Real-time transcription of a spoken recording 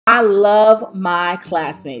I love my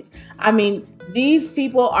classmates. I mean, these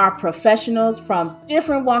people are professionals from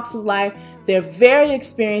different walks of life. They're very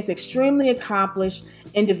experienced, extremely accomplished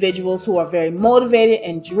individuals who are very motivated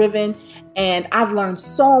and driven. And I've learned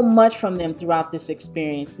so much from them throughout this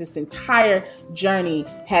experience. This entire journey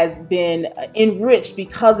has been enriched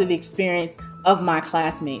because of the experience of my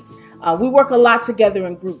classmates. We work a lot together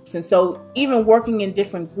in groups. And so even working in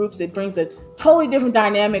different groups, it brings a totally different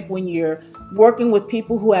dynamic when you're working with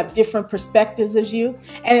people who have different perspectives as you.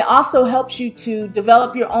 And it also helps you to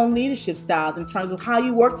develop your own leadership styles in terms of how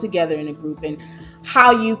you work together in a group and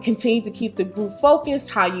how you continue to keep the group focused,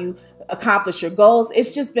 how you accomplish your goals.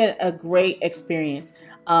 It's just been a great experience.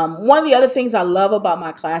 One of the other things I love about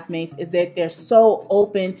my classmates is that they're so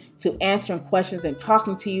open to answering questions and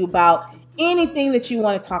talking to you about anything that you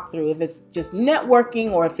want to talk through. If it's just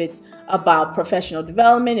networking, or if it's about professional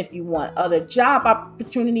development, if you want other job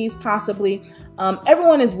opportunities, possibly,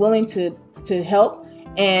 everyone is willing to help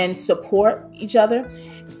and support each other.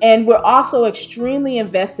 And we're also extremely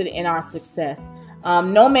invested in our success.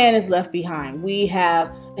 No man is left behind. We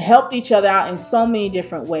have helped each other out in so many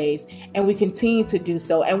different ways, and we continue to do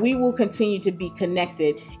so. And we will continue to be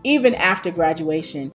connected even after graduation.